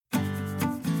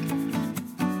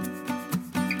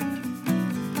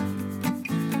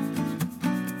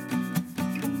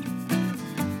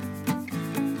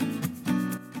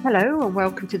Hello and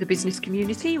welcome to the Business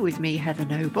Community with me, Heather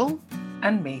Noble.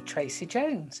 And me, Tracy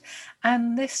Jones.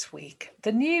 And this week,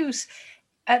 the news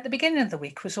at the beginning of the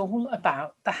week was all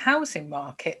about the housing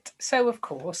market. So, of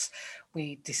course,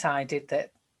 we decided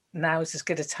that now is as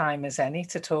good a time as any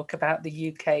to talk about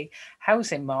the UK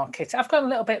housing market. I've gone a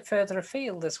little bit further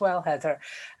afield as well, Heather.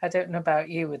 I don't know about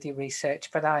you with your research,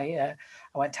 but I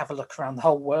went to have a look around the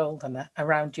whole world and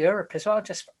around Europe as well,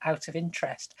 just out of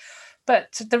interest.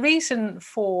 But the reason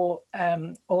for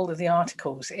all of the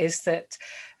articles is that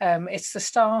it's the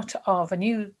start of a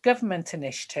new government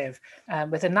initiative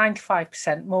with a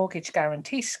 95% mortgage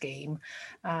guarantee scheme.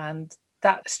 And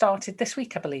that started this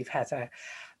week, I believe, Heather.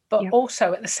 But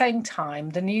also at the same time,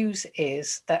 the news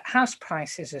is that house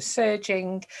prices are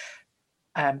surging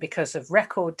because of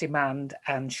record demand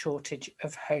and shortage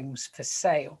of homes for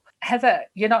sale. Heather,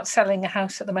 you're not selling a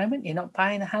house at the moment. You're not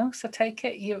buying a house, I take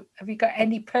it. Have you got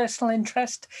any personal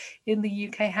interest in the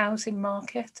UK housing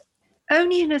market?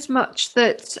 Only in as much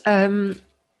that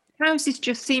houses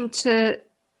just seem to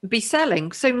be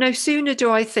selling. So no sooner do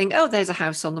I think, oh, there's a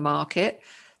house on the market,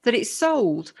 that it's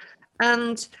sold.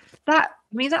 And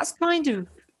that's kind of,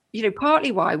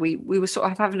 partly why we were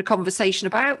sort of having a conversation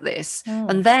about this.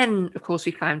 And then, of course,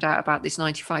 we found out about this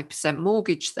 95%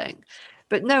 mortgage thing.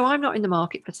 But no, I'm not in the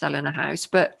market for selling a house,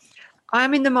 but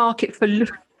I'm in the market for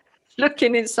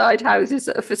looking inside houses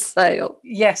that are for sale.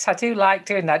 Yes, I do like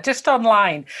doing that. Just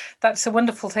online. That's a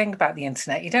wonderful thing about the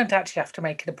internet. You don't actually have to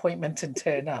make an appointment and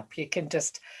turn up. You can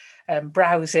just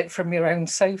browse it from your own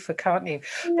sofa, can't you?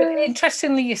 Yeah. But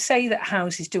interestingly, you say that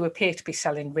houses do appear to be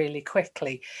selling really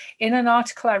quickly. In an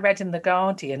article I read in The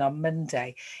Guardian on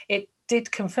Monday, it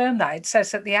did confirm that. It says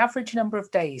that the average number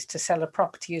of days to sell a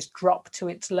property has dropped to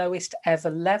its lowest ever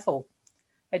level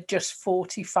at just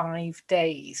 45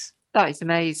 days. That is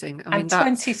amazing. And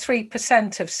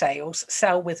 23% of sales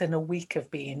sell within a week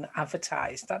of being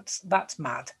advertised. That's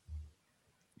mad.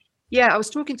 Yeah, I was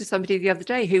talking to somebody the other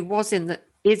day who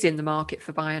is in the market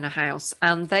for buying a house,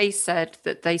 and they said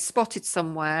that they spotted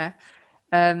somewhere,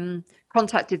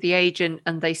 contacted the agent,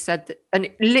 and they said that, and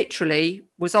it literally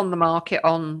was on the market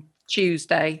on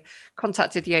Tuesday,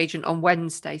 contacted the agent on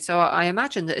Wednesday. So I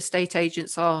imagine that estate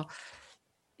agents are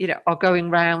going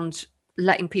round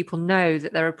letting people know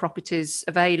that there are properties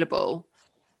available,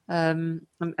 and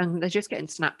they're just getting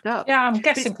snapped up. Yeah, I'm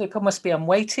guessing people must be on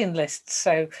waiting lists.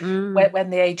 So when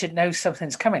the agent knows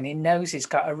something's coming, he knows he's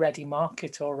got a ready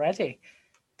market already.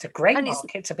 It's a great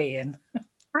market to be in.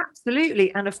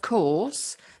 Absolutely. And of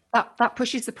course, that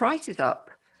pushes the prices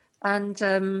up. And,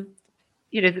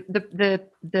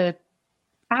 the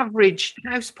average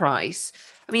house price,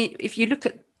 I mean, if you look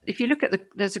at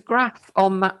there's a graph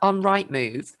on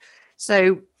Rightmove.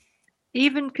 So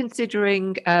even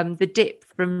considering the dip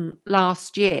from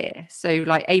last year, so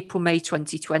like April, May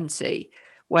 2020,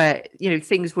 where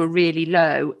things were really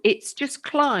low, it's just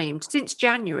climbed since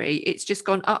January. It's just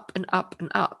gone up and up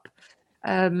and up,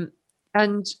 and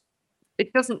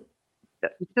it doesn't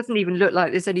even look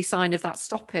like there's any sign of that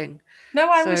stopping. No,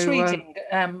 I was reading,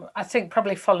 I think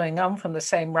probably following on from the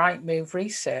same Rightmove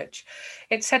research,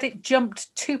 it said it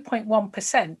jumped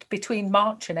 2.1% between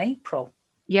March and April.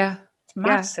 Yeah. It's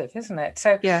massive, isn't it?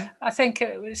 So I think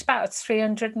it was about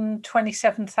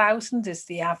 327,000 is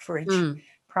the average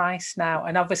price now.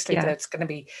 And obviously there's going to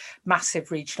be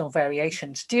massive regional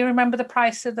variations. Do you remember the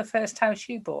price of the first house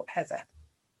you bought, Heather?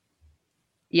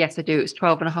 Yes, I do. It was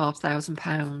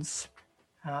 £12,500.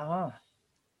 Ah.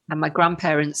 And my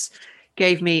grandparents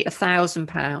gave me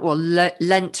 £1,000, or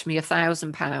lent me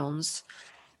 £1,000,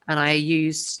 and I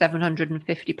used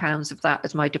 £750 of that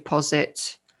as my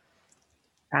deposit,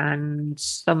 and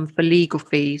some for legal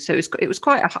fees. So it was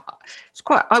quite.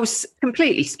 I was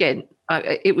completely skint.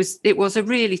 It was a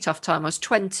really tough time. I was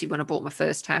 20 when I bought my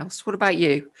first house. What about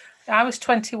you? I was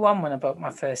 21 when I bought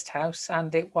my first house,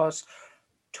 and it was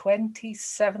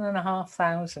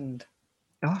 27,500.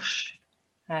 Gosh.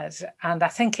 And I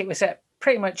think it was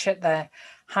pretty much at the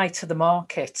height of the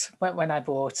market when I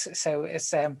bought. So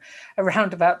it's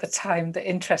around about the time the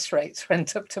interest rates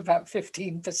went up to about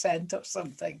 15% or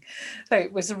something. So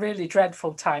it was a really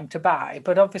dreadful time to buy.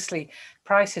 But obviously,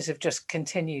 prices have just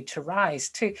continued to rise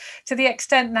to the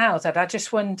extent now that I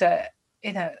just wonder,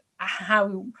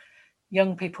 how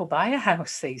young people buy a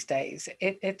house these days.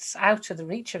 It's out of the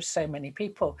reach of so many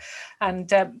people. And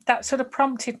that sort of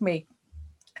prompted me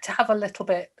to have a little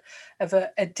bit of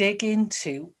a dig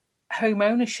into home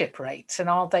ownership rates and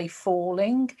are they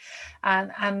falling?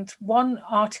 And one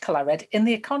article I read in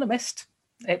The Economist,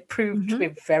 it proved to be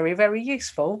very, very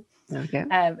useful. Okay.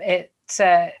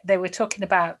 They were talking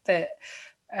about the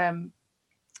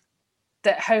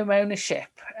that home ownership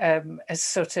has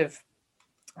sort of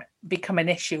become an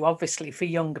issue, obviously, for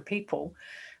younger people.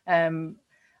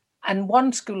 And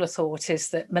one school of thought is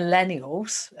that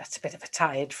millennials, that's a bit of a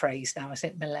tired phrase now, isn't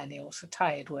it? Millennials, a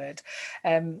tired word,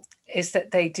 is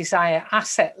that they desire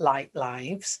asset-light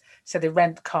lives. So they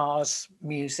rent cars,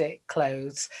 music,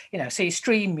 clothes, so you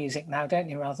stream music now, don't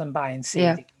you, rather than buying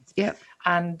CDs. Yeah.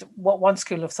 And what one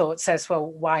school of thought says, well,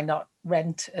 why not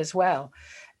rent as well?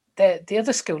 The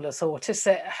other school of thought is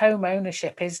that home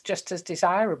ownership is just as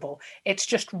desirable. It's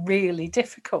just really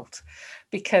difficult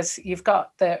because you've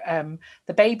got the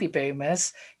baby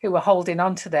boomers who are holding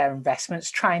on to their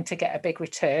investments, trying to get a big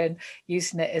return,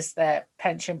 using it as their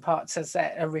pension pots, as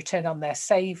a return on their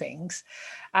savings.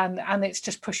 And it's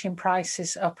just pushing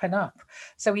prices up and up.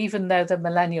 So even though the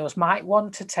millennials might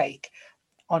want to take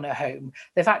on a home,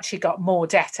 they've actually got more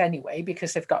debt anyway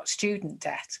because they've got student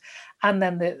debt, and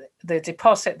then the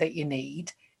deposit that you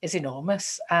need is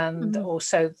enormous, and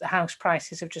also the house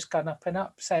prices have just gone up and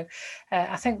up. So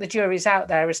I think the jury's out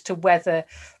there as to whether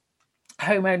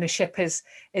home ownership is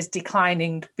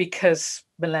declining because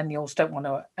millennials don't want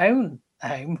to own a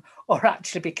home, or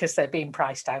actually because they're being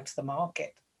priced out of the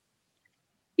market.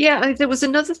 Yeah, there was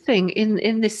another thing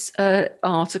in this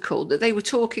article that they were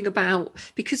talking about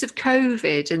because of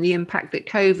COVID and the impact that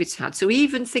COVID's had. So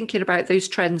even thinking about those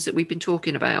trends that we've been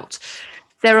talking about,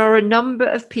 there are a number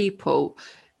of people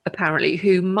apparently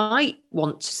who might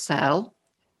want to sell,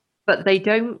 but they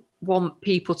don't want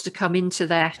people to come into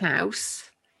their house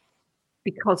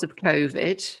because of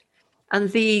COVID.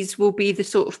 And these will be the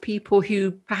sort of people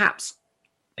who perhaps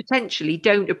potentially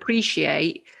don't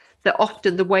appreciate that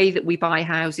often the way that we buy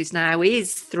houses now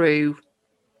is through,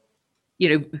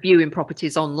 viewing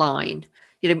properties online,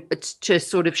 to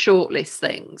sort of shortlist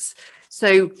things.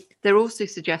 So they're also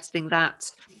suggesting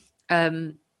that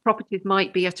properties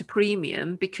might be at a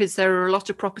premium because there are a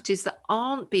lot of properties that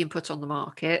aren't being put on the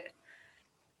market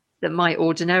that might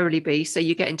ordinarily be. So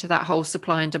you get into that whole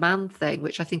supply and demand thing,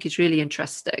 which I think is really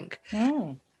interesting.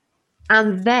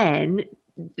 And then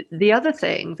the other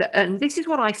thing and this is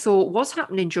what I thought was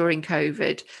happening during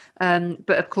COVID,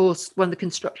 but of course, when the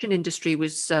construction industry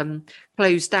was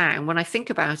closed down, when I think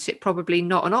about it, probably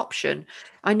not an option.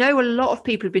 I know a lot of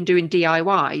people have been doing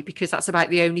DIY because that's about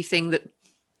the only thing that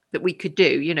we could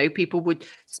do. People would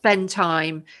spend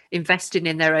time investing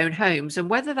in their own homes, and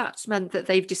whether that's meant that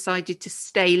they've decided to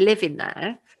stay living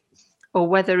there, or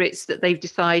whether it's that they've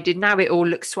decided now it all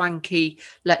looks swanky,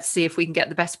 let's see if we can get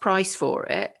the best price for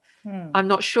it. I'm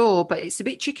not sure, but it's a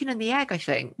bit chicken and the egg, I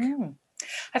think.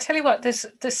 I tell you what, there's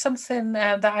something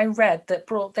that I read that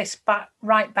brought this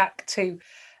right back to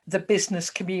the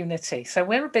business community. So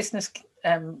we're a business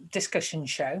discussion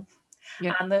show.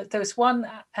 Yeah. And there was one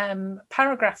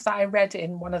paragraph that I read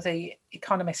in one of the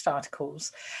Economist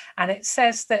articles, and it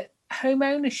says that home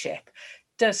ownership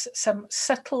does some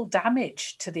subtle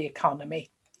damage to the economy.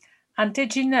 And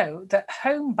did you know that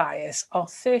home buyers are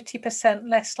 30%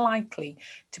 less likely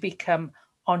to become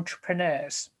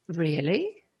entrepreneurs?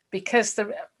 Really? Because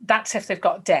that's if they've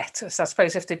got debt. So I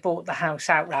suppose if they bought the house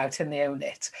outright and they own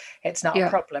it, it's not a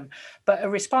problem. But a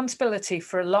responsibility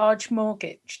for a large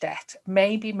mortgage debt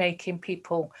may be making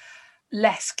people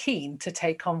less keen to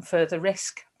take on further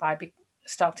risk by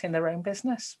starting their own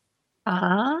business.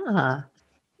 Yeah.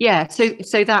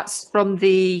 So that's from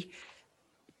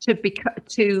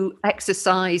to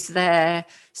exercise their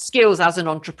skills as an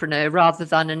entrepreneur rather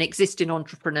than an existing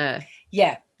entrepreneur.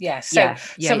 Yeah. So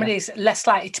somebody's less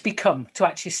likely to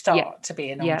actually start to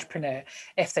be an entrepreneur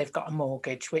if they've got a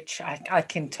mortgage, which I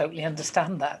can totally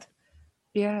understand that.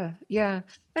 Yeah.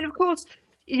 And of course,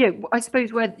 I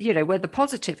suppose where the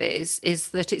positive is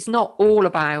that it's not all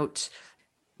about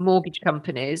mortgage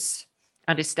companies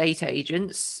and estate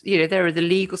agents. There are the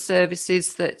legal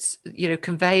services that,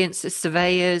 conveyancers,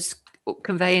 surveyors,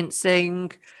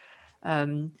 conveyancing,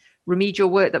 remedial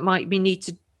work that might need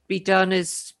to be done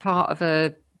as part of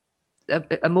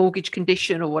a mortgage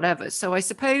condition or whatever. So I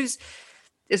suppose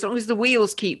as long as the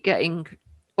wheels keep getting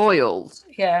oiled,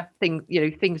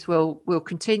 things will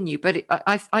continue. But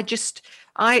I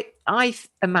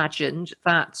imagined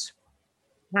that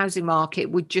housing market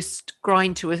would just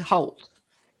grind to a halt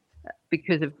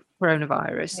because of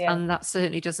coronavirus, and that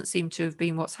certainly doesn't seem to have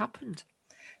been what's happened.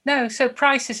 No, so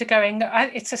prices are going.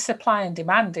 It's a supply and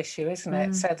demand issue, isn't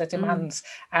it? So the demand's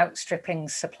outstripping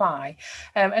supply.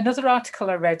 Another article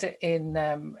I read in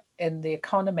The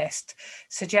Economist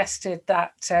suggested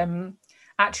that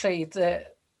actually the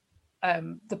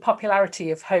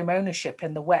popularity of home ownership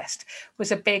in the West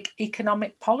was a big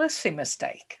economic policy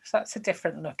mistake. So that's a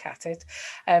different look at it.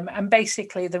 And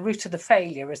basically, the root of the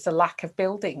failure is the lack of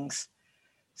buildings.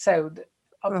 So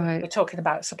we're talking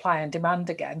about supply and demand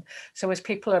again. So as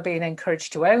people are being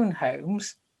encouraged to own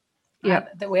homes, Yeah.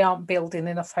 that we aren't building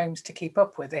enough homes to keep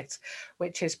up with it,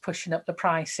 which is pushing up the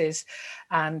prices,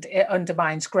 and it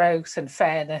undermines growth and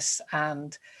fairness,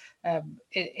 and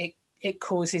it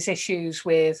causes issues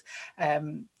with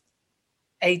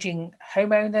aging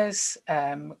homeowners,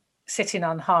 sitting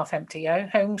on half-empty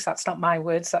homes. That's not my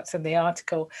words, that's in the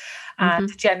article.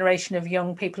 And a generation of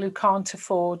young people who can't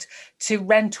afford to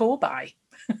rent or buy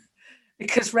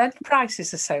because rent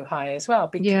prices are so high as well.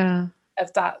 Because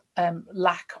of that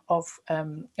lack of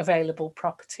available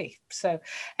property. So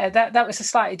that was a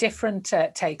slightly different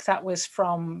take. That was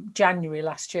from January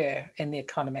last year in The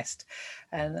Economist.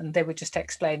 And they were just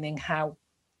explaining how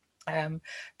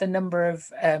the number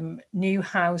of new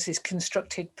houses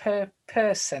constructed per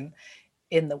person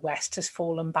in the West has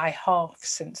fallen by half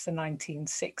since the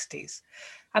 1960s.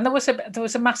 And there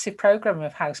was a massive program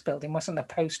of house building, wasn't there,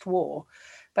 post-war?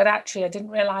 But actually, I didn't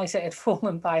realise it had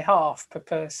fallen by half per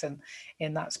person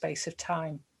in that space of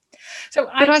time. So,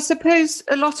 I suppose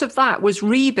a lot of that was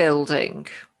rebuilding.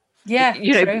 Yeah,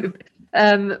 true.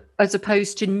 As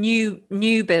opposed to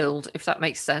new build, if that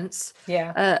makes sense.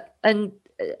 Yeah. And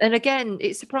again,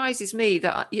 it surprises me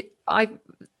that I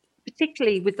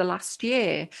particularly with the last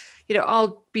year,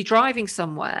 I'll be driving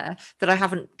somewhere that I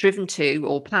haven't driven to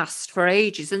or passed for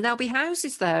ages, and there'll be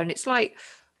houses there, and it's like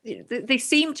they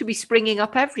seem to be springing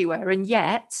up everywhere, and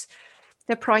yet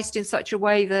they're priced in such a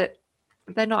way that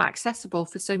they're not accessible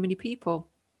for so many people.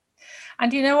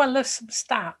 And I love some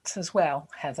stats as well,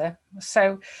 Heather.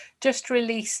 So just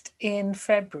released in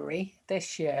February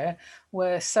this year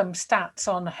were some stats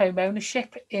on home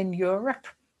ownership in Europe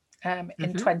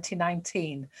in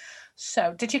 2019.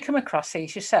 So did you come across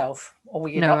these yourself, or were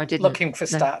you I didn't. looking for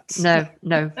stats?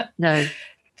 No.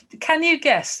 Can you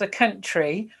guess the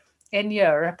country in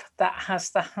Europe that has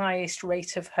the highest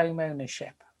rate of home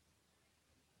ownership?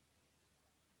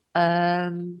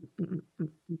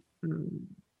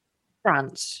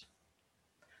 France.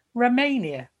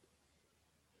 Romania.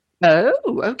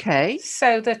 Oh, okay.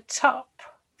 So the top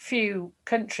few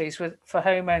countries for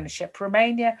home ownership: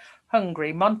 Romania,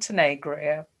 Hungary,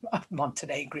 Montenegro,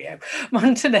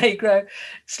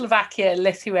 Slovakia,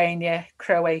 Lithuania,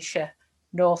 Croatia,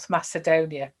 North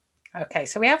Macedonia. Okay,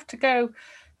 so we have to go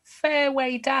fair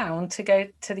way down to go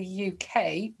to the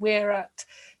UK. We're at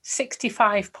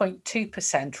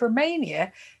 65.2%.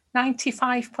 Romania,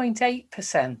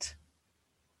 95.8%.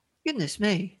 Goodness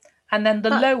me. And then the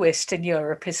lowest in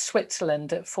Europe is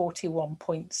Switzerland at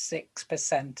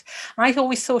 41.6%. I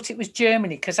always thought it was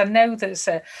Germany, because I know there's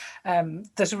a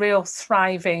real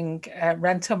thriving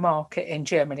rental market in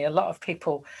Germany. A lot of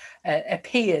people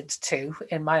appeared to,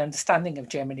 in my understanding of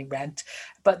Germany rent,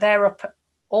 but they're up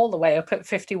all the way up at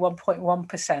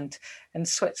 51.1%, and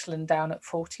Switzerland down at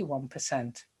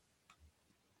 41%.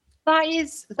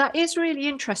 That is really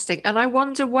interesting, and I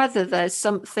wonder whether there's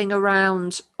something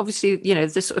around. Obviously,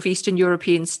 the sort of Eastern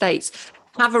European states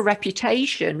have a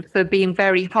reputation for being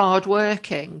very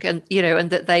hardworking, and and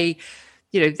that they,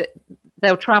 that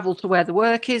they'll travel to where the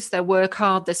work is, they'll work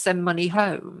hard, they send money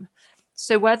home.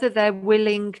 So whether they're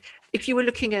willing, if you were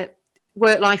looking at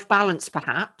work-life balance,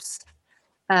 perhaps,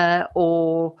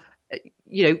 or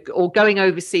or going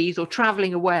overseas or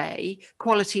traveling away,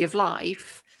 quality of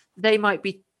life, they might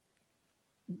be.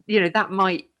 That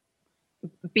might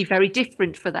be very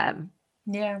different for them.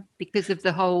 Yeah. Because of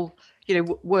the whole,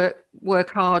 work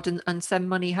hard and send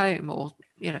money home, or,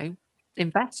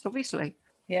 invest, obviously.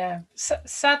 Yeah.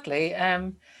 Sadly,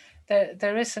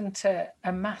 there isn't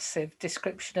a massive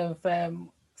description of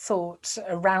thoughts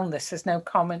around this. There's no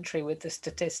commentary with the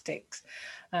statistics.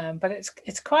 But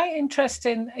it's quite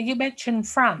interesting. You mentioned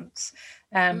France.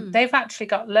 They've actually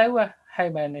got lower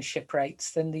home ownership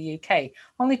rates than the UK.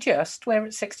 Only just. We're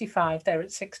at 65, they're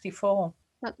at 64.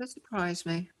 That does surprise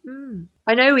me.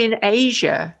 I know in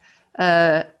Asia,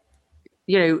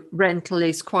 rental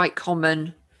is quite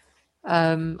common,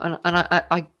 and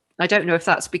I don't know if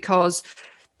that's because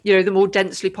the more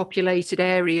densely populated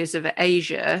areas of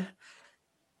Asia,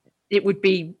 it would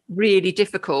be really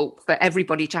difficult for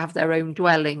everybody to have their own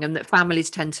dwelling, and that families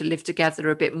tend to live together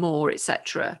a bit more,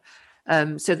 etc.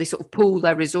 So they sort of pool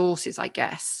their resources, I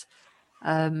guess.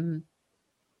 So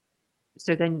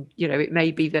then, it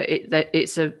may be that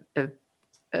it's a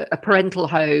parental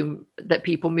home that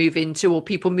people move into, or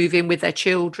people move in with their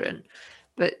children.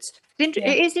 But it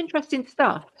is interesting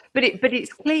stuff. But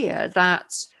it's clear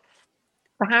that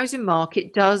the housing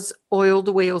market does oil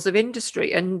the wheels of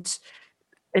industry, and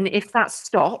if that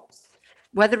stops,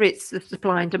 whether it's the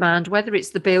supply and demand, whether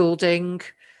it's the building,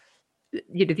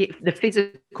 the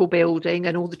physical building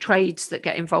and all the trades that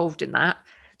get involved in that,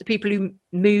 the people who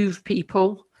move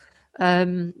people,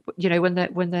 when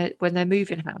they're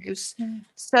moving house.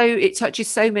 So it touches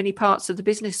so many parts of the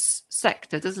business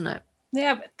sector, doesn't it?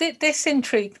 Yeah, but this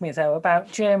intrigued me though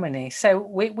about Germany. So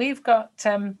we've got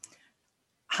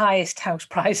highest house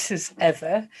prices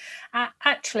ever.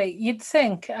 Actually, you'd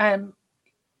think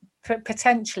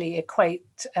potentially equate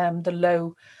the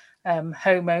low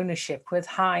home ownership with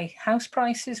high house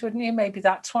prices, wouldn't you? Maybe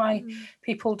that's why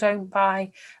people don't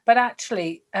buy. But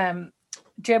actually,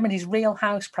 Germany's real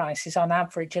house prices on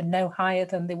average are no higher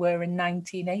than they were in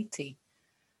 1980.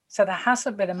 So there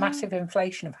hasn't been a massive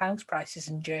inflation of house prices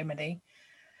in Germany.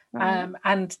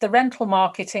 And the rental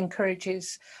market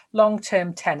encourages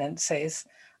long-term tenancies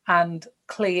and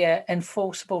clear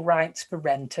enforceable rights for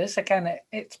renters. Again,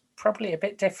 it's probably a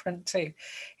bit different to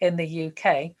in the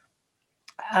UK.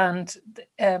 And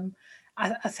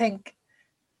I think,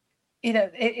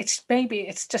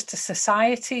 it's just a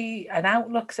society, an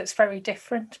outlook that's very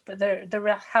different, but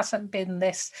there hasn't been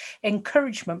this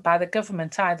encouragement by the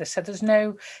government either. So there's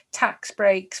no tax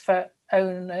breaks for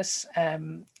owners.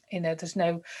 There's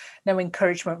no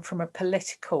encouragement from a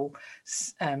political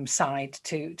side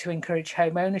to encourage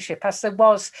home ownership, as there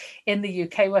was in the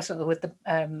UK, wasn't there,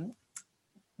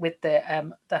 with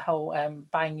the whole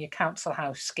buying your council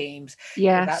house schemes.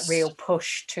 Yes. That real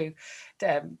push to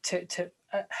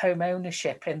home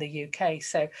ownership in the UK.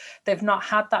 So they've not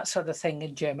had that sort of thing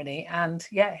in Germany, and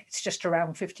it's just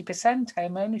around 50%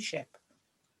 home ownership.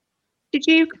 Did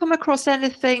you come across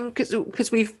anything,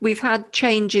 because we've had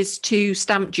changes to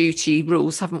stamp duty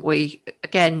rules, haven't we?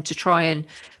 Again, to try and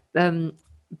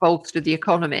bolster the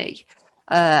economy,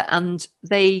 and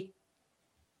did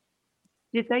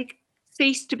they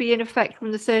cease to be in effect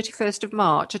from the 31st of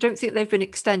March? I don't think they've been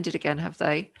extended again, have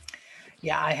they?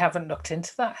 Yeah, I haven't looked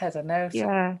into that, Heather. No.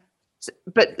 Yeah,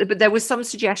 but there was some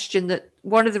suggestion that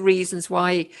one of the reasons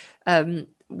why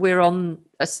we're on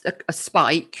a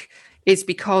spike is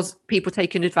because people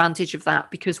taking advantage of that,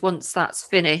 because once that's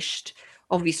finished,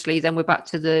 obviously then we're back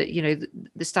to the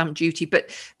stamp duty. But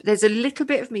there's a little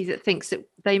bit of me that thinks that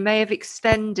they may have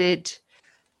extended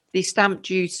the stamp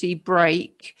duty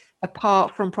break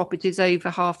apart from properties over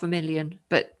 $500,000,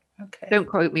 but don't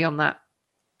quote me on that.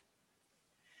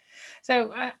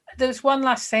 So there's one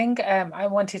last thing I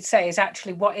wanted to say is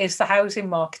actually, what is the housing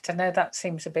market? I know that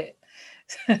seems a bit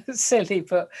silly,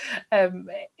 but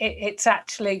it's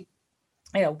actually,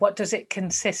 what does it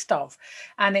consist of?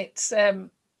 And it's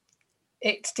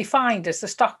defined as the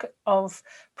stock of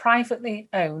privately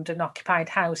owned and occupied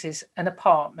houses and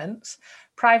apartments,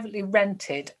 privately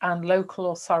rented and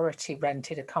local authority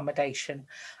rented accommodation,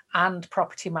 and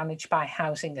property managed by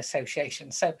housing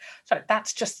associations. So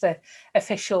that's just the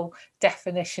official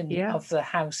definition of the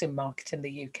housing market in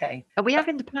the UK. And we have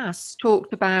in the past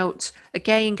talked about,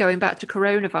 again, going back to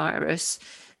coronavirus,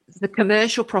 the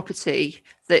commercial property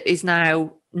that is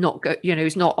now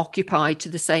is not occupied to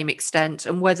the same extent,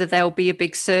 and whether there'll be a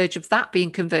big surge of that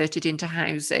being converted into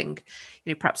housing,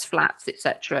 perhaps flats,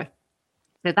 etc.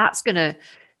 So that's going to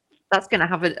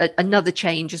have another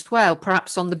change as well,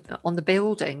 perhaps on the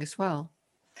building as well.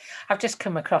 I've just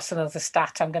come across another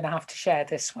stat. I'm going to have to share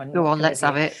this one. Go on, let's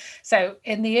have it. So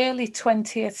in the early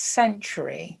 20th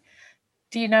century,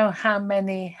 do you know how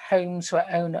many homes were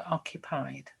owner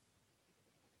occupied?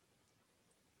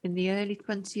 In the early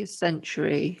 20th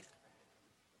century,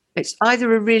 it's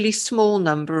either a really small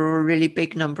number or a really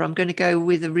big number. I'm going to go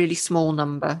with a really small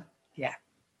number. Yeah.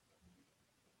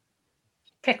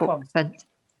 Pick one.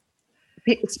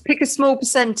 Pick a small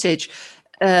percentage.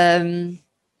 15%.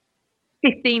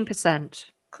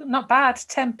 Not bad.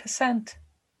 10%.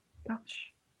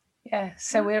 Gosh. Yeah.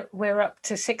 So we're up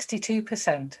to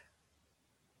 62%.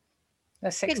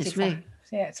 That's 65.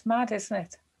 Yeah, it's mad, isn't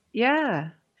it? Yeah.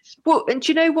 Well, and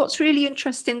do you know what's really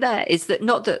interesting there is that,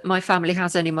 not that my family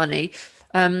has any money,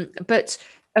 but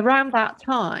around that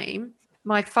time,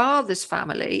 my father's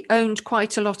family owned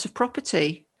quite a lot of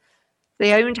property.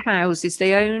 They owned houses,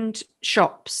 they owned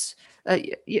shops.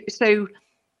 So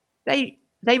they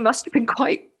must have been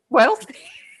quite wealthy.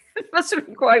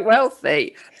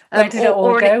 Where did it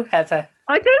all go, Heather?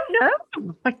 I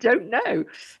don't know.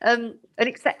 An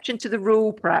exception to the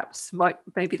rule, perhaps.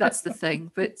 Maybe that's the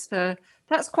thing. But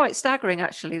that's quite staggering,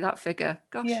 actually, that figure.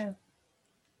 Gosh. Yeah.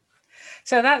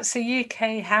 So that's the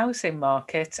UK housing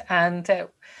market. And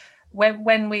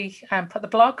when we put the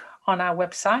blog on our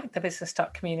website, the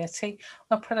business.community,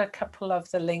 we'll put a couple of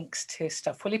the links to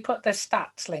stuff. Will you put the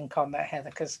stats link on there, Heather?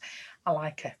 Because I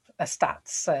like a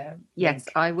stats Yes,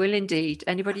 link. I will indeed.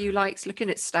 Anybody who likes looking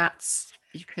at stats,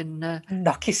 you can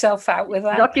knock yourself out with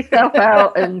that. knock yourself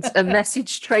out and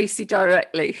message Tracy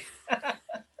directly.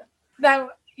 Now,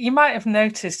 you might have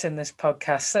noticed in this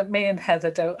podcast that me and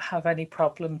Heather don't have any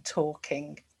problem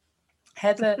talking.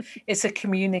 Heather is a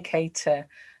communicator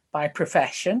by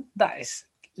profession. That is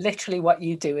literally what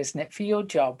you do, isn't it? For your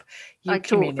job, you I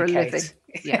talk for a living.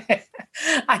 Yeah.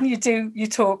 And you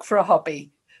talk for a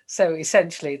hobby. So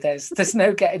essentially, there's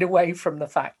no getting away from the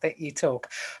fact that you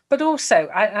talk. But also,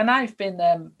 I've been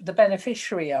the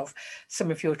beneficiary of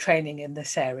some of your training in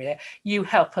this area. You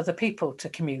help other people to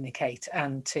communicate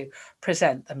and to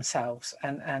present themselves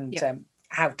and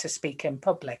how to speak in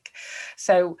public.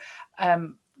 So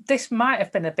this might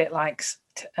have been a bit like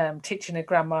teaching a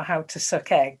grandma how to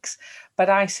suck eggs, but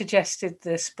I suggested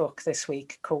this book this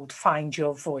week called Find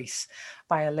Your Voice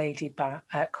by a lady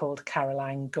called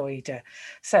Caroline Goyder.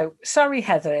 So sorry,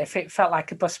 Heather, if it felt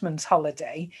like a busman's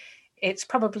holiday. It's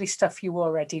probably stuff you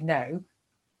already know.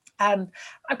 And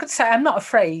I could say I'm not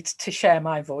afraid to share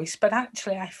my voice, but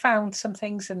actually I found some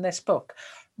things in this book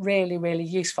really, really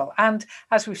useful. And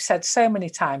as we've said so many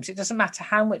times, it doesn't matter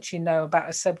how much you know about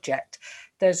a subject,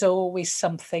 there's always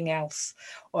something else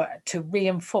or to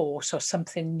reinforce or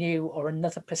something new or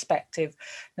another perspective,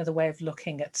 another way of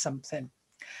looking at something.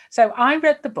 So I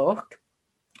read the book,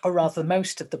 or rather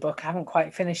most of the book. I haven't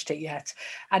quite finished it yet.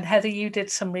 And Heather, you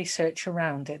did some research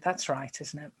around it. That's right,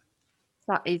 isn't it?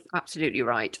 That is absolutely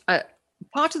right.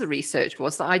 Part of the research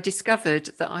was that I discovered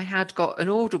that I had got an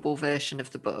Audible version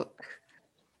of the book.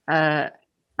 And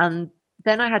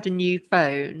then I had a new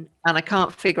phone and I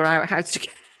can't figure out how to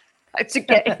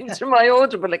get into my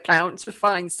Audible account to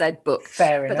find said book.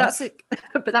 Fair enough.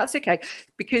 But that's okay,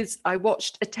 because I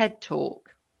watched a TED talk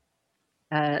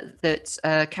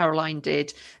that Caroline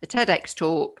did, a TEDx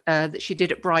talk that she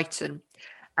did at Brighton.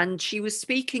 And she was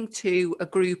speaking to a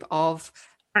group of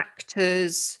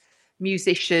actors,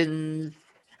 musicians,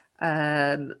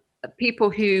 people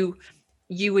who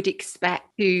you would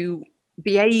expect to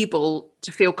be able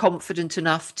to feel confident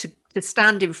enough to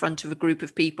stand in front of a group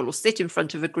of people or sit in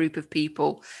front of a group of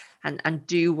people and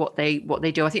do what they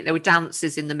do. I think there were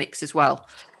dancers in the mix as well.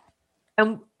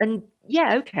 And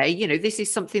yeah, okay, this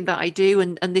is something that I do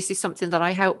and this is something that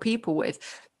I help people with.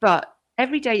 But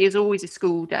every day is always a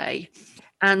school day.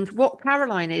 And what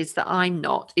Caroline is that I'm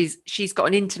not is she's got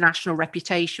an international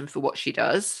reputation for what she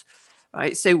does,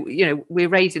 right? So, we're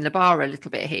raising the bar a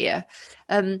little bit here.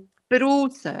 But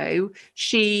also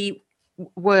she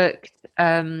worked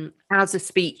as a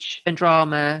speech and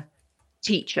drama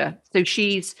teacher. So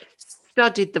she's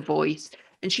studied the voice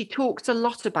and she talks a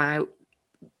lot about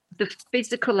the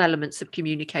physical elements of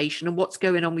communication and what's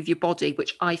going on with your body,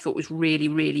 which I thought was really,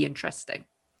 really interesting.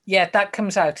 Yeah, that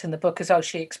comes out in the book as well.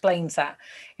 She explains that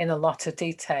in a lot of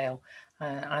detail.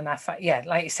 And I find,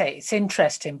 like you say, it's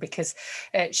interesting because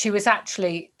she was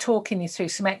actually talking you through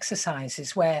some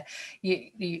exercises where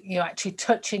you actually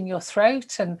touching your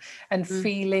throat and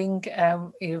feeling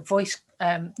your voice,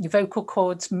 your vocal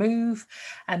cords move,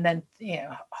 and then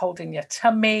holding your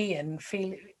tummy and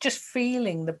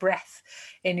feeling the breath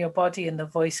in your body and the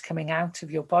voice coming out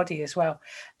of your body as well.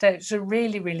 It's a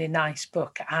really, really nice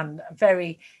book and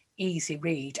very easy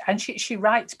read, and she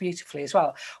writes beautifully as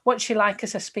well. What's she like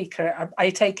as a speaker? I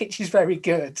take it she's very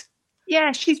good.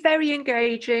 Yeah, she's very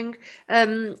engaging.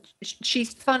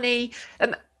 She's funny.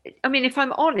 I mean, if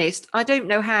I'm honest, I don't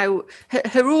know how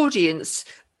her audience.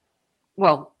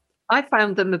 Well, I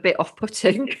found them a bit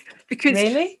off-putting because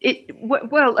really,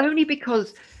 only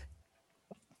because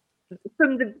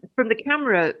from the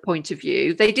camera point of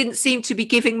view, they didn't seem to be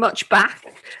giving much back.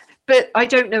 But I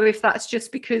don't know if that's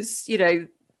just because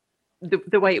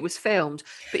the way it was filmed,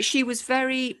 but she was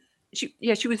very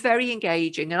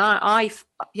engaging, and I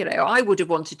would have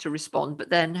wanted to respond, but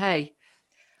then hey,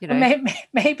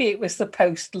 maybe it was the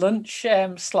post-lunch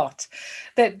slot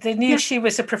that they knew she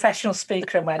was a professional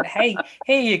speaker and went, hey,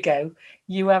 here you go,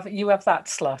 you have that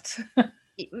slot.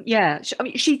 Yeah, I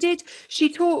mean,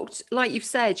 she talked, like you've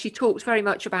said, she talked very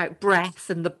much about breath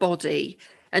and the body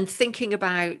and thinking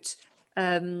about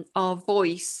our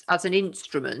voice as an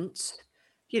instrument,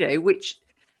 which,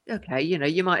 okay,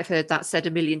 you might have heard that said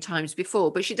a million times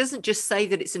before, but she doesn't just say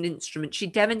that it's an instrument. She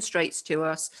demonstrates to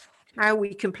us how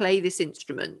we can play this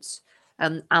instrument,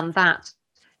 and that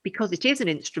because it is an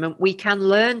instrument, we can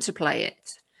learn to play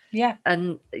it. Yeah.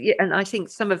 And I think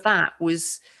some of that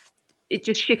it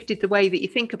just shifted the way that you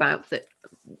think about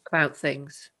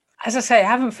things. As I say, I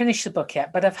haven't finished the book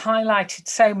yet, but I've highlighted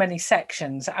so many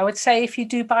sections. I would say if you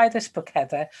do buy this book,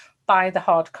 Heather, buy the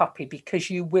hard copy, because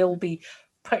you will be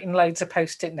putting loads of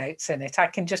post-it notes in it. I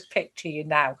can just picture you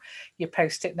now, your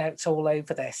post-it notes all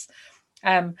over this.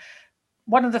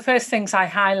 one of the first things I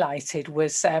highlighted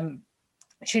was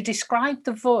she described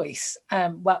the voice.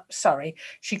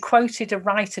 She quoted a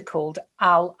writer called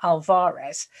Al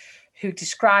Alvarez, who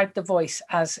described the voice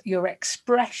as your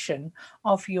expression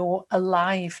of your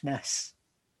aliveness.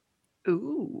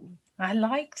 Ooh, I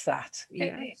liked that.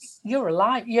 yes. You're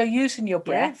alive. You're using your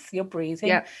Yeah. breath. You're breathing.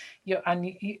 Yeah.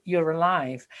 You're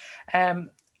alive.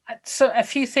 So a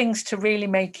few things to really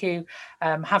make you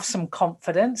have some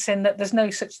confidence in that there's no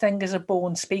such thing as a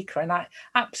born speaker. And I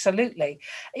absolutely,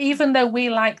 even though we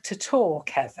like to talk,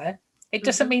 Heather, it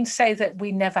doesn't mean to say that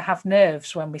we never have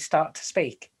nerves when we start to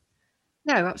speak.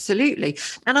 No, absolutely.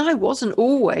 And I wasn't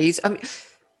always, I mean,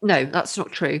 no, that's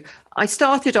not true. I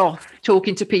started off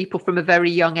talking to people from a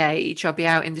very young age. I'd be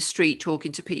out in the street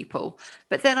talking to people.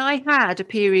 But then I had a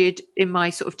period in my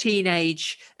sort of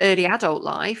teenage, early adult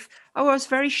life. I was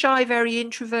very shy, very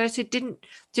introverted, didn't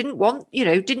want,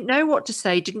 didn't know what to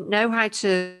say, didn't know how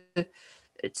to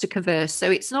converse. So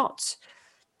it's not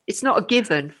a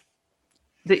given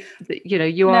that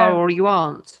you are or you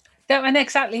aren't. No, and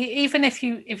exactly. Even if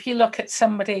you look at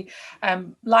somebody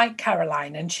like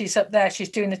Caroline, and she's up there, she's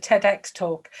doing a TEDx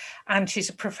talk, and she's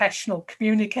a professional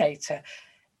communicator,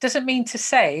 doesn't mean to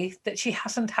say that she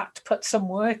hasn't had to put some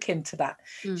work into that.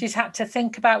 She's had to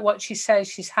think about what she says.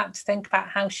 She's had to think about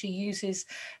how she uses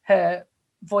her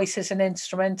voice as an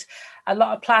instrument, a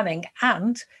lot of planning,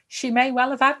 and she may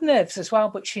well have had nerves as well,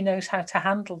 but she knows how to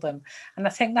handle them. And I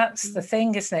think that's the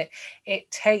thing, isn't it? It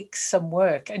takes some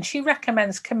work, and she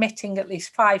recommends committing at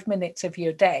least 5 minutes of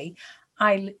your day,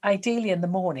 ideally in the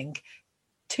morning,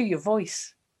 to your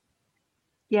voice.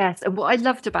 Yes, and what I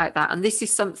loved about that, and this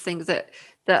is something that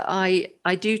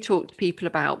I do talk to people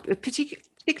about,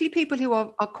 particularly people who are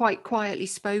quite quietly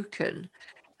spoken,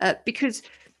 because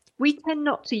we tend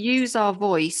not to use our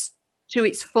voice to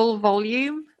its full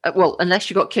volume. Well, unless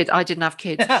you've got kids. I didn't have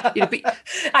kids.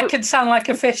 I can sound like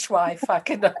a fishwife, I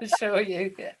can assure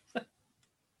you. Yeah.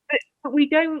 But we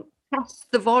don't test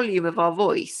the volume of our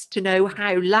voice to know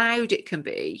how loud it can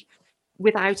be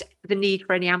without the need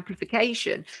for any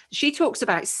amplification. She talks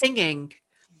about singing,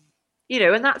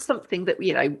 and that's something that,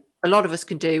 a lot of us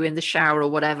can do in the shower or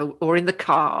whatever, or in the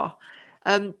car.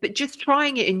 But just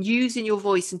trying it and using your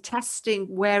voice and testing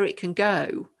where it can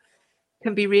go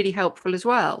can be really helpful as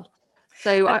well.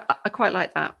 So I quite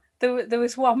like that. There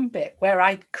was one bit where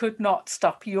I could not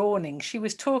stop yawning. She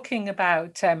was talking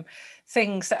about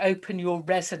things that open your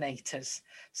resonators.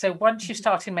 So once you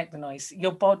start to make the noise,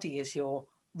 your body is your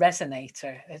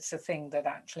resonator. It's the thing that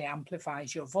actually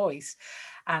amplifies your voice,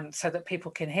 and so that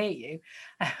people can hear you.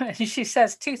 And she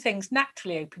says 2 things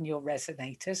naturally open your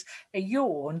resonators: a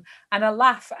yawn and a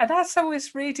laugh. And as I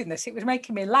was reading this, it was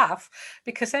making me laugh,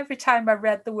 because every time I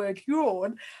read the word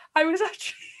yawn, I was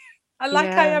actually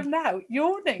I am now,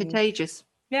 yawning. Contagious.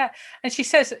 Yeah. And she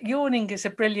says yawning is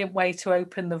a brilliant way to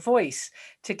open the voice,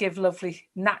 to give lovely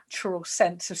natural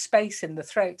sense of space in the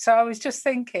throat. So I was just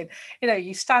thinking,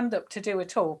 you stand up to do a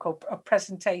talk or a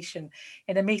presentation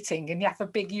in a meeting and you have a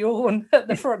big yawn at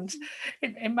the front.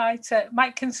 It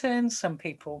might concern some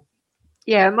people.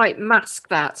 Yeah, it might mask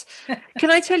that.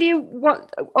 Can I tell you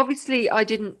what? Obviously, I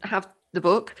didn't have the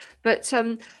book, but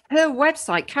her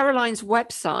website, Caroline's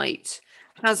website,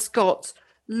 has got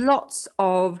lots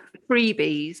of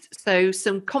freebies. So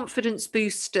some confidence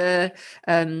booster,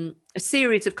 a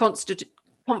series of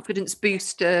confidence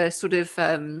booster sort of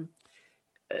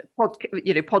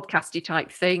podcasty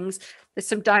type things. There's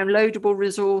some downloadable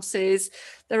resources.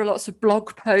 There are lots of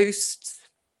blog posts.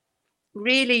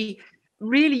 Really,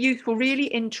 really useful, really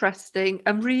interesting,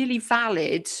 and really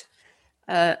valid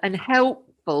and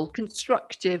helpful,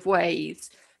 constructive ways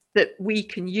that we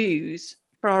can use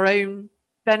for our own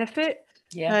benefit.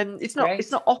 Yeah, it's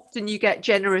not often you get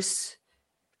generous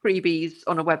freebies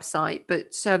on a website,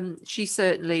 but she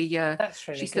certainly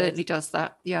certainly does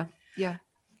that. Yeah.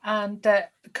 And a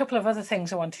couple of other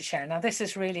things I want to share. Now, this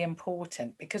is really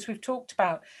important because we've talked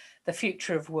about the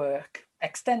future of work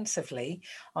extensively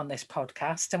on this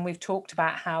podcast, and we've talked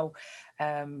about how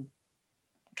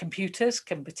computers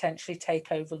can potentially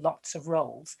take over lots of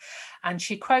roles. And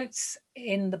she quotes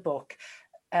in the book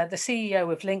the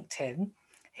CEO of LinkedIn,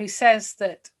 who says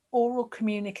that oral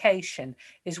communication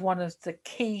is one of the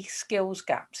key skills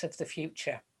gaps of the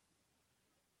future.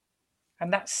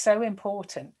 And that's so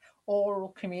important,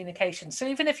 oral communication. So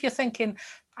even if you're thinking,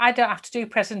 I don't have to do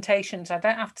presentations, I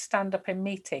don't have to stand up in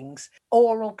meetings,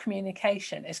 oral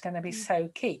communication is going to be so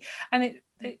key. And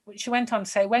she went on to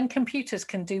say, when computers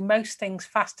can do most things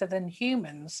faster than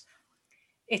humans,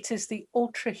 it is the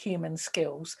ultra-human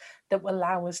skills that will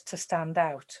allow us to stand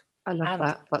out. I love And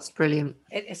that. That's brilliant.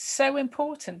 it is so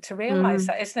important to realize Mm,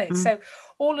 that, isn't it? mm, So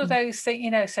all of mm. those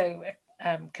things, so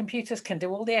computers can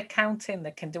do all the accounting,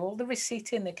 they can do all the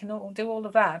receipting, they can all do all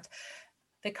of that.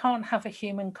 They can't have a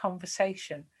human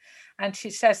conversation. And she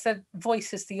says that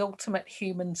voice is the ultimate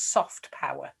human soft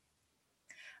power.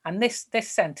 And this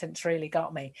sentence really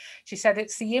got me. She said,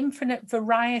 it's the infinite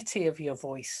variety of your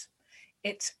voice,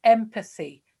 it's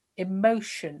empathy,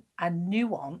 emotion, and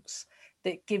nuance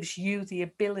that gives you the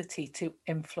ability to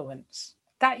influence.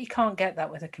 That you can't get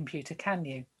that with a computer, can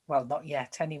you? Well, not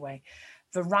yet, anyway.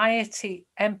 Variety,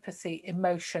 empathy,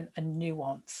 emotion, and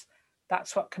nuance.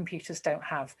 That's what computers don't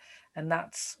have. And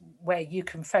that's where you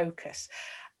can focus.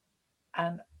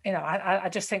 And, I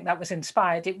just think that was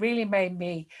inspired. It really made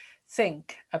me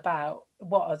think about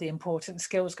what are the important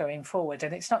skills going forward.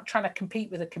 And it's not trying to compete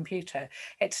with a computer.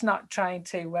 It's not trying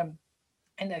to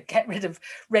get rid of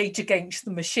Rage Against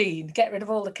the Machine, get rid of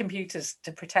all the computers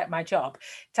to protect my job.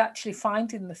 It's actually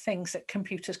finding the things that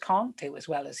computers can't do as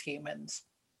well as humans.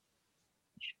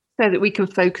 So that we can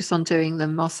focus on doing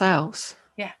them ourselves.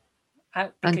 Yeah.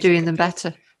 And doing them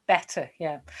better. Better,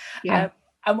 yeah. Yeah.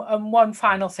 And one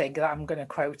final thing that I'm going to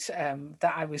quote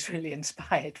that I was really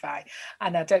inspired by,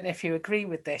 and I don't know if you agree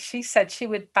with this. She said she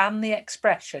would ban the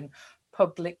expression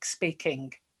public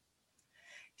speaking.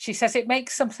 She says it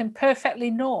makes something perfectly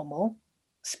normal,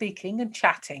 speaking and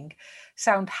chatting,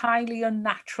 sound highly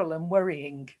unnatural and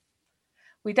worrying.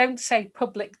 We don't say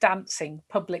public dancing,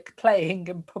 public playing,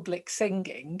 and public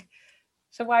singing.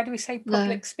 So why do we say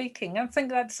public speaking? I think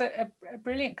that's a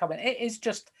brilliant comment. It is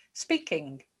just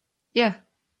speaking. Yeah.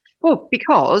 Well,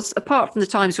 because apart from the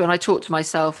times when I talk to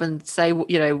myself and say,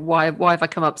 why have I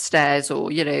come upstairs,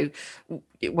 or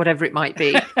whatever it might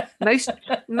be,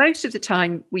 most of the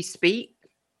time we speak,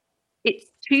 it's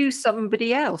to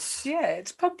somebody else. Yeah,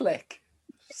 it's public.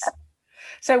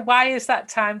 So why is that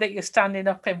time that you're standing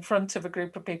up in front of a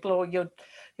group of people, or you're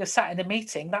sat in a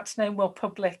meeting, that's no more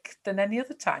public than any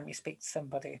other time you speak to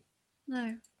somebody?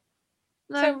 No.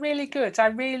 So really good. I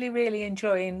really, really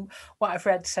enjoying what I've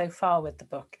read so far with the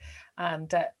book,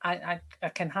 and I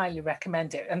can highly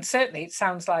recommend it. And certainly, it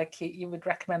sounds like you would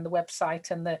recommend the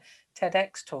website and the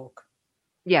TEDx talk.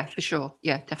 Yeah, for sure.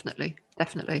 Yeah, definitely.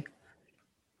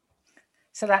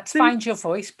 So that's Find Your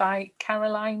Voice by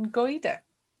Caroline Goyder.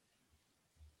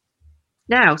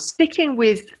 Now, sticking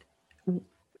with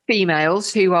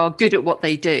females who are good at what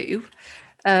they do,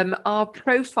 our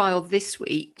profile this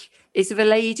week is of a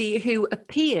lady who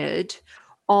appeared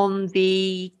on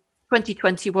the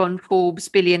 2021 Forbes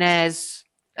billionaires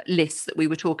list that we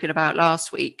were talking about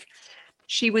last week.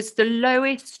 She was the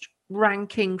lowest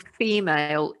ranking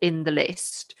female in the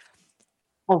list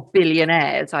of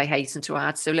billionaires, I hasten to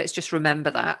add. So let's just remember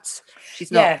that.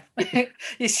 She's not. Yeah,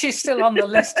 she's still on the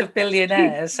list of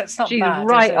billionaires. That's not she's bad.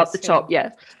 right up the top,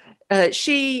 yeah. Her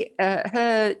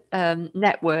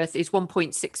net worth is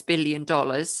 $1.6 billion.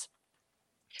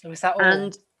 Was that all?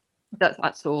 And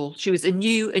that's all. She was a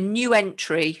new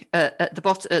entry at the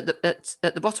bottom at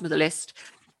the bottom of the list,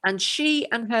 and she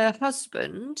and her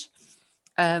husband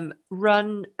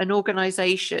run an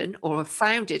organization, or have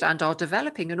founded and are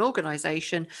developing an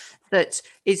organization that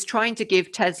is trying to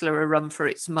give Tesla a run for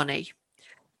its money.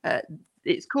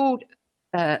 It's called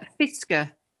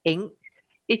Fisker Inc.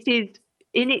 It is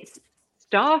in its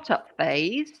startup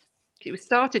phase. It was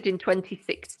started in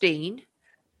 2016,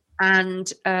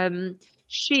 and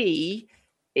she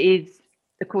is,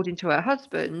 according to her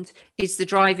husband, is the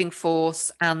driving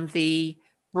force and the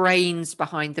brains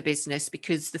behind the business,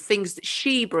 because the things that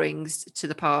she brings to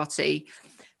the party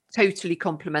totally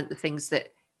complement the things that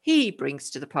he brings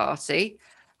to the party.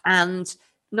 And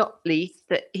not least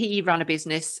that he ran a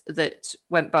business that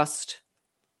went bust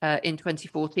in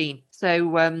 2014.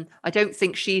 So I don't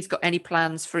think she's got any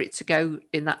plans for it to go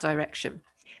in that direction.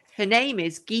 Her name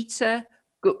is Geeta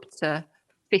Gupta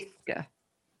Fisker.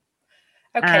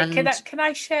 Okay, can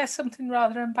I share something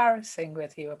rather embarrassing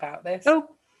with you about this? Oh,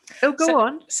 go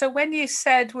on. So when you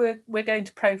said we're going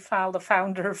to profile the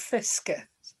founder of Fisker,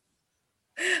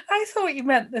 I thought you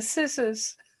meant the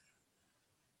scissors.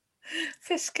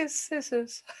 Fisker's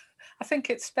scissors. I think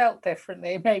it's spelt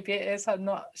differently. Maybe it is. I'm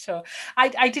not sure.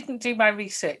 I didn't do my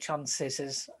research on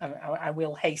scissors. I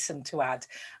will hasten to add.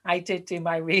 I did do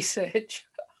my research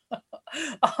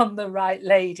on the right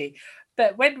lady.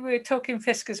 But when we were talking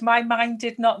Fiskers, my mind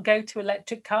did not go to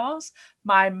electric cars.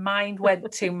 My mind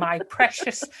went to my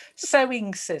precious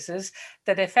sewing scissors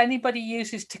that if anybody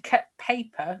uses to cut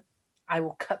paper, I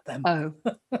will cut them. Oh,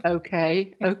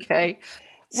 okay.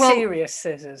 Well, serious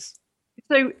scissors.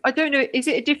 So I don't know, is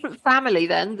it a different family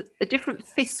then? A different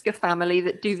Fisker family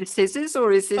that do the scissors,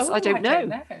 or is this, I don't know.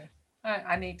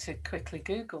 I need to quickly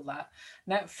Google that.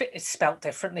 Now, it's spelt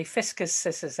differently. Fiskars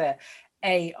scissors are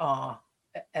AR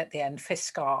at the end,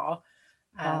 Fiskar,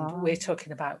 and we're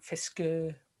talking about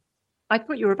Fiskar. I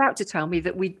thought you were about to tell me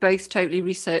that we'd both totally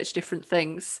researched different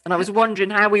things, and I was wondering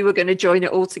how we were going to join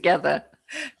it all together.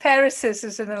 Pair of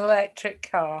scissors and an electric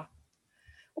car.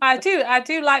 I do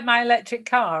like my electric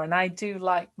car, and I do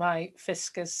like my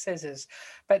Fiskars scissors.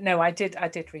 But no, I did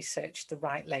research the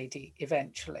right lady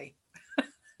eventually.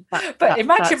 But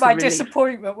imagine my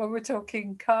disappointment when we're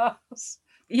talking cars.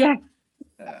 Yeah.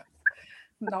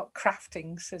 Not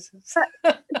crafting scissors.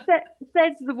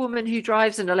 Says the woman who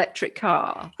drives an electric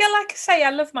car. Yeah, like I say, I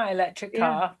love my electric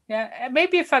car. Yeah,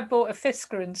 maybe if I'd bought a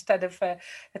Fisker instead of a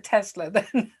Tesla,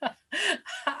 then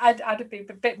I'd have been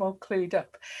a bit more clued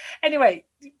up. Anyway,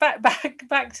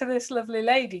 back to this lovely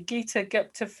lady, Geeta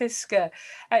Gupta Fisker.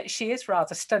 She is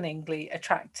rather stunningly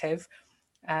attractive,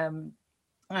 and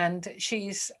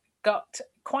she's got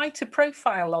quite a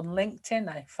profile on LinkedIn,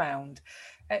 I found.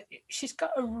 She's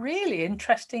got a really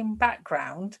interesting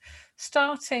background,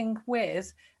 starting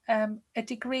with a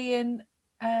degree in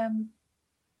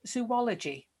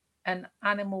zoology and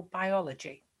animal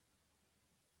biology.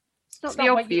 It's not the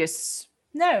obvious.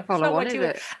 No, it's not what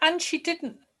you. And she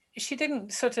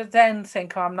didn't sort of then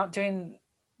think, "Oh, I'm not doing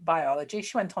biology."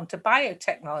 She went on to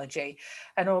biotechnology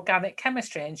and organic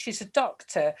chemistry, and she's a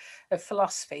doctor of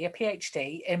philosophy, a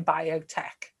PhD in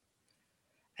biotech.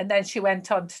 And then she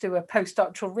went on to do a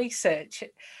postdoctoral research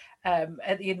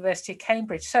at the University of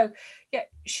Cambridge. So, yeah,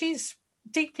 she's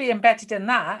deeply embedded in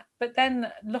that. But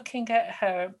then looking at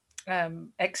her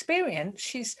experience,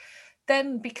 she's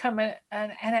then become an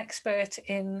expert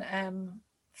in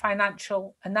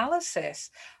financial analysis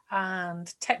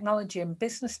and technology and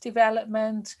business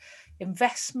development,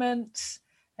 investments,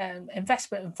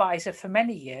 investment advisor for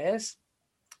many years.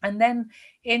 And then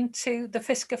into the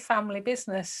Fisker family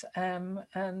business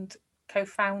and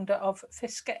co-founder of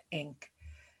Fisker Inc.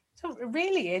 So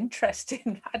really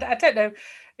interesting. I don't know,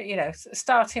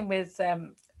 starting with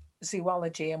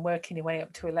zoology and working your way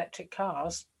up to electric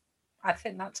cars. I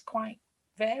think that's quite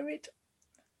varied.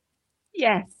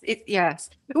 Yes, yes,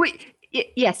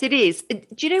 it is. Do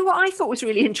you know what I thought was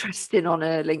really interesting on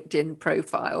her LinkedIn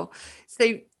profile?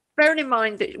 So bearing in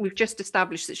mind that we've just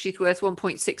established that she's worth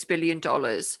 $1.6 billion,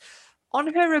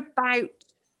 on her about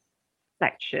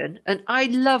section, and I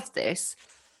love this,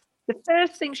 the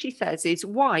first thing she says is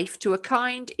wife to a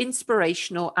kind,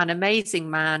 inspirational and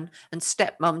amazing man and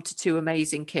stepmom to two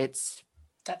amazing kids.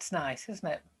 That's nice, isn't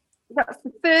it? That's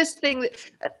the first thing that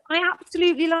I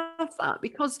absolutely love that,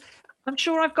 because I'm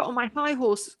sure I've got on my high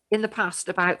horse in the past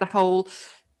about the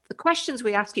questions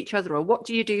we ask each other are, what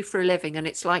do you do for a living? And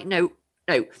it's like, no,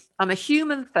 I'm a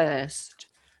human first.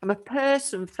 I'm a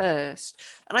person first.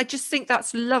 And I just think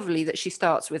that's lovely that she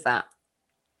starts with that.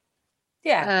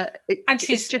 Yeah. And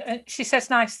she says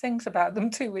nice things about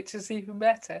them too, which is even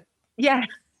better. Yeah.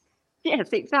 Yes,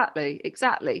 exactly.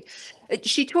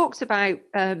 She talks about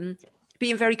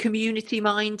being very community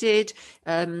minded,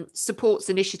 supports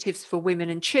initiatives for women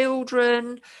and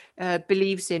children,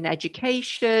 believes in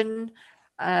education.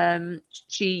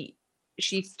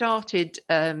 She started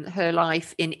her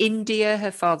life in India.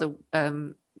 Her father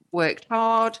worked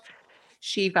hard.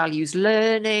 She values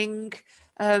learning.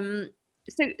 So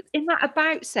in that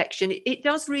about section, it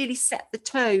does really set the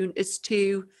tone as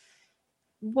to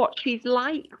what she's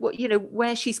like,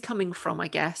 where she's coming from, I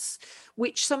guess,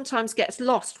 which sometimes gets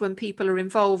lost when people are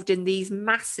involved in these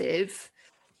massive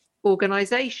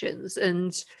organizations.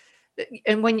 And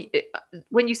when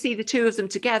you see the two of them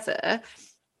together,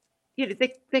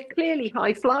 they're clearly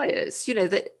high flyers,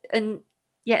 and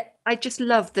yet I just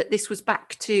love that this was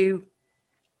back to,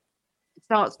 it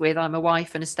starts with, I'm a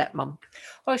wife and a stepmom.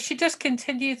 Well, she does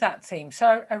continue that theme.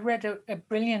 So I read a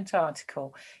brilliant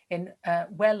article in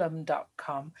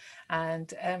Wellum.com,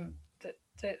 and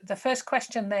the first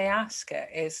question they ask her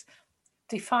is,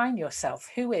 define yourself.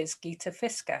 Who is Geeta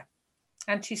Fisker?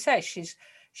 And she says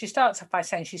she starts off by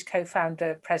saying she's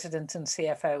co-founder, president and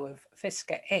CFO of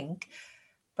Fisker Inc.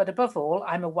 But above all,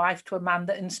 I'm a wife to a man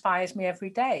that inspires me every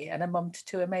day and a mum to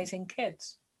two amazing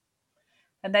kids.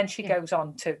 And then she goes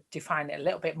on to define it a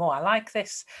little bit more. I like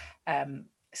this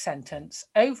sentence.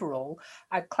 Overall,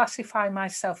 I classify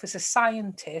myself as a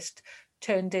scientist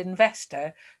turned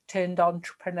investor turned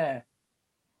entrepreneur.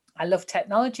 I love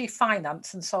technology,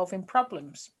 finance and solving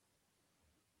problems.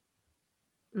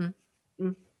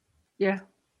 Yeah.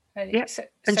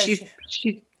 And she's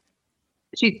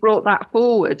brought that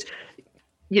forward.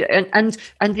 you know, and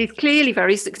is clearly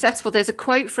very successful. There's a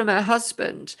quote from her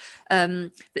husband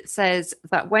that says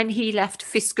that when he left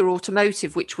Fisker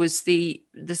Automotive, which was the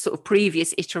sort of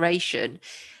previous iteration,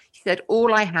 he said,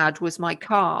 "All I had was my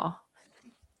car.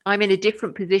 I'm in a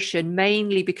different position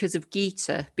mainly because of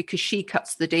Geeta, because she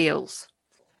cuts the deals."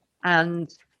 And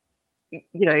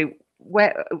you know,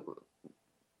 where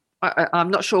I'm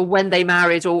not sure when they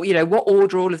married or what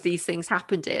order all of these things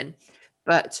happened in,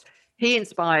 but he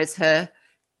inspires her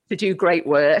to do great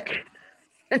work,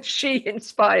 and she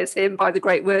inspires him by the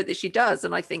great work that she does.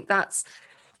 And I think that's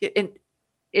in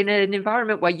an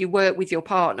environment where you work with your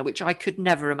partner, which I could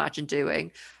never imagine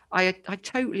doing. I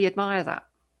totally admire that.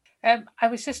 I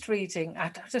was just reading.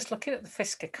 I was just looking at the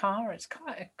Fisker car. It's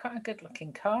quite a good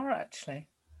looking car, actually.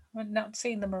 I've not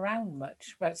seen them around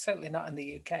much. Well, certainly not in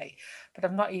the UK, but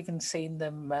I've not even seen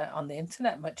them on the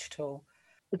internet much at all.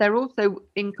 They're also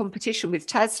in competition with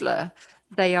Tesla.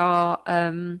 They're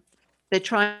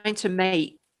trying to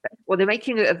make, well, they're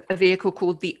making a vehicle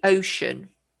called the Ocean,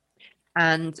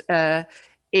 and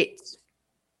it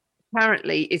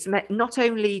apparently is not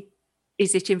only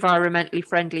is it environmentally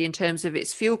friendly in terms of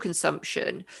its fuel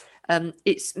consumption,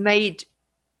 it's made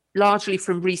largely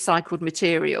from recycled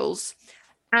materials,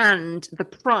 and the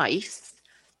price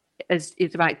is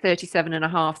about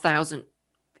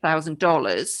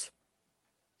 $37,500,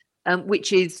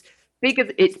 which is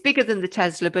bigger. It's bigger than the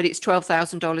Tesla, but it's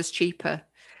 $12,000 cheaper.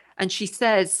 And she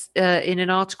says in an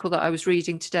article that I was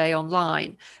reading today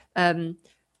online,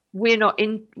 we're not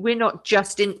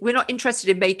interested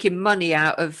in making money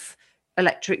out of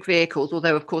electric vehicles,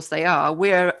 although of course they are.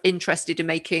 We're interested in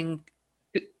making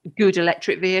good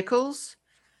electric vehicles,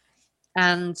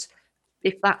 and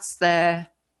if that's their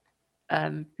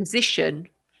position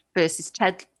versus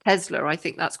Tesla, I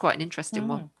think that's quite an interesting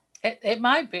one. It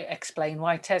might explain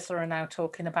why Tesla are now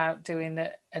talking about doing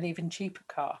an even cheaper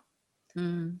car.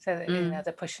 So that,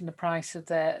 they're pushing the price of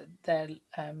their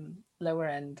lower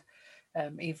end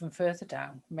even further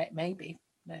down. Maybe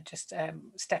they're just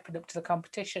stepping up to the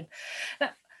competition. Now,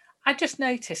 I just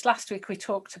noticed last week we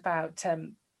talked about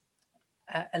a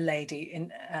lady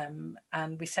and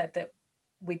we said that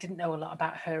we didn't know a lot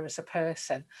about her as a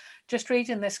person. Just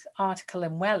reading this article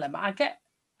in Wellham, I get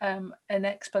an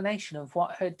explanation of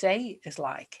what her day is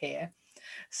like here.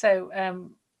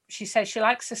 So she says she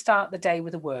likes to start the day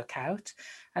with a workout,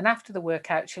 and after the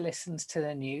workout she listens to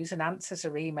the news and answers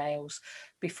her emails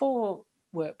before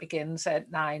work begins at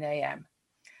 9 a.m.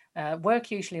 Work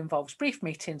usually involves brief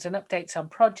meetings and updates on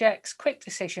projects, quick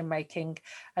decision making,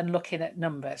 and looking at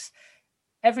numbers.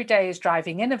 Every day is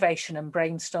driving innovation and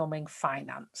brainstorming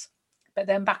finance. But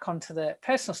then back onto the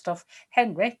personal stuff,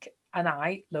 Henrik and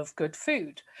I love good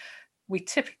food. We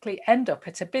typically end up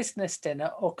at a business dinner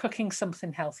or cooking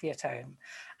something healthy at home.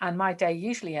 And my day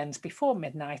usually ends before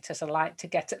midnight, as I like to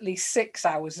get at least 6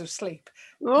 hours of sleep.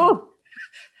 Oh,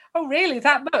 really?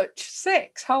 That much?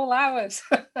 6 whole hours?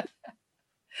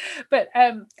 But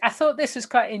I thought this was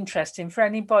quite interesting for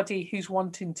anybody who's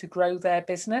wanting to grow their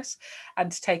business and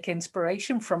to take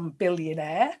inspiration from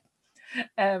billionaire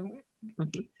to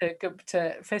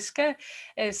Fisker.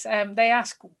 Is they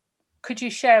ask, could you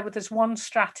share with us one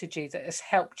strategy that has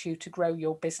helped you to grow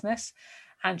your business?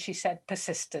 And she said,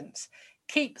 persistence.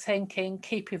 Keep thinking,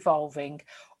 keep evolving,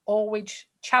 always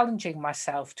challenging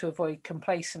myself to avoid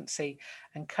complacency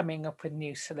and coming up with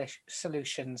new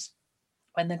solutions.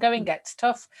 When the going gets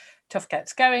tough, tough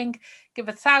gets going. Give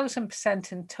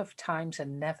 1,000% in tough times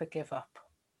and never give up.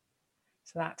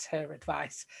 So that's her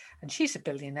advice. And she's a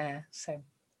billionaire, so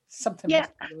something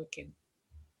must be working.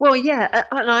 Well, yeah,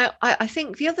 and I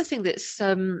think the other thing that's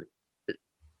that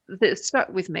stuck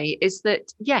with me is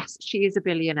that yes, she is a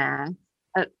billionaire.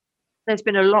 There's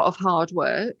been a lot of hard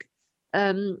work.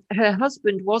 Her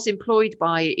husband was employed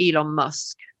by Elon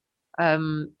Musk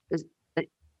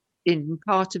in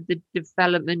part of the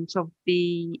development of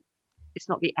it's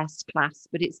not the S class,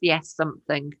 but it's the S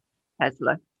something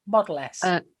Tesla. Model S.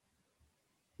 The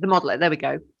Model S, there we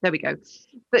go.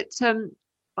 But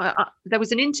there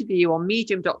was an interview on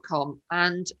medium.com,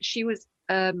 and she was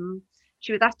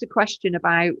asked a question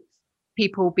about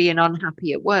people being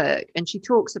unhappy at work. And she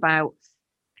talks about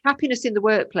happiness in the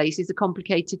workplace is a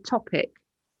complicated topic.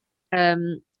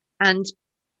 And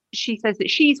she says that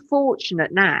she's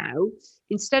fortunate now,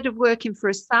 instead of working for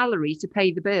a salary to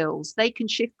pay the bills, they can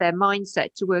shift their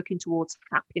mindset to working towards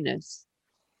happiness.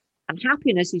 And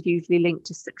happiness is usually linked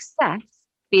to success,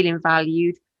 feeling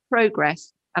valued,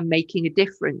 progress, and making a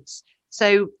difference.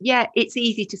 So, yeah, it's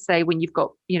easy to say when you've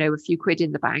got, a few quid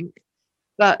in the bank.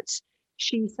 But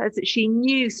she says that she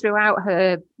knew throughout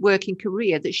her working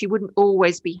career that she wouldn't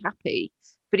always be happy.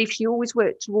 But if she always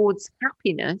worked towards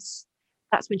happiness,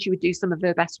 that's when she would do some of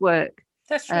her best work.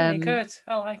 That's really good.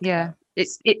 I like yeah.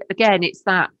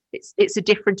 that. It's a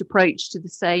different approach to the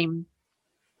same.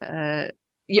 I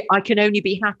can only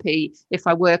be happy if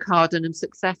I work hard and am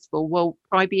successful. Well,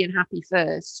 try being happy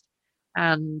first,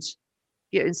 and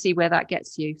see where that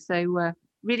gets you. So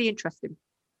really interesting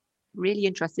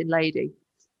lady.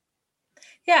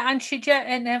 Yeah, and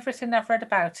in everything I've read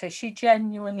about her, she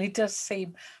genuinely does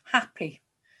seem happy.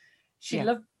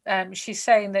 She's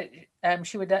saying that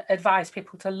she would advise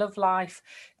people to love life,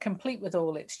 complete with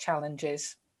all its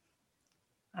challenges,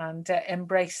 and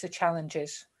embrace the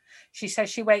challenges. She says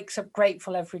she wakes up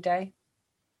grateful every day.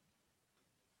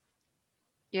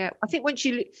 Yeah, I think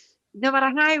no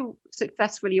matter how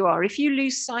successful you are, if you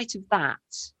lose sight of that,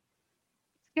 it's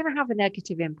going to have a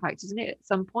negative impact, isn't it? At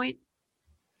some point,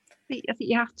 I think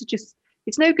you have to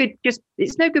it's no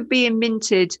good being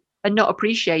minted and not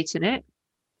appreciating it.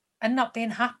 And not being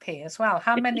happy as well.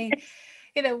 How many,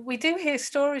 we do hear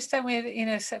stories, don't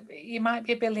we? So you might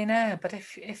be a billionaire, but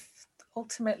if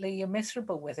ultimately you're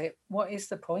miserable with it, what is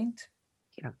the point?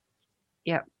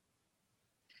 Yeah.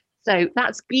 So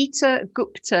that's Geeta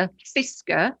Gupta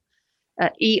Fisker,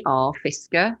 E.R.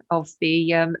 Fisker of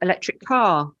the electric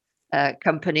car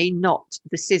company, not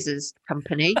the scissors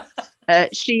company.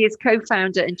 She is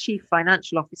co-founder and chief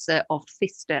financial officer of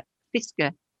Fisker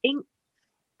Inc.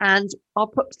 And I'll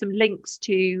put some links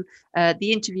to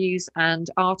the interviews and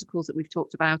articles that we've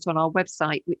talked about on our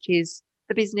website, which is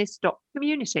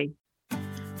thebusiness.community.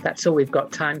 That's all we've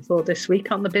got time for this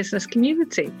week on The Business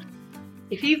Community.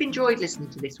 If you've enjoyed listening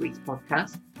to this week's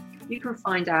podcast, you can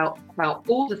find out about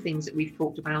all the things that we've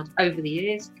talked about over the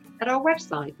years at our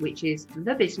website, which is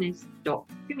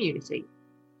thebusiness.community.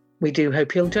 We do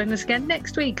hope you'll join us again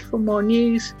next week for more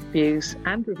news, views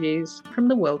and reviews from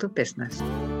the world of business.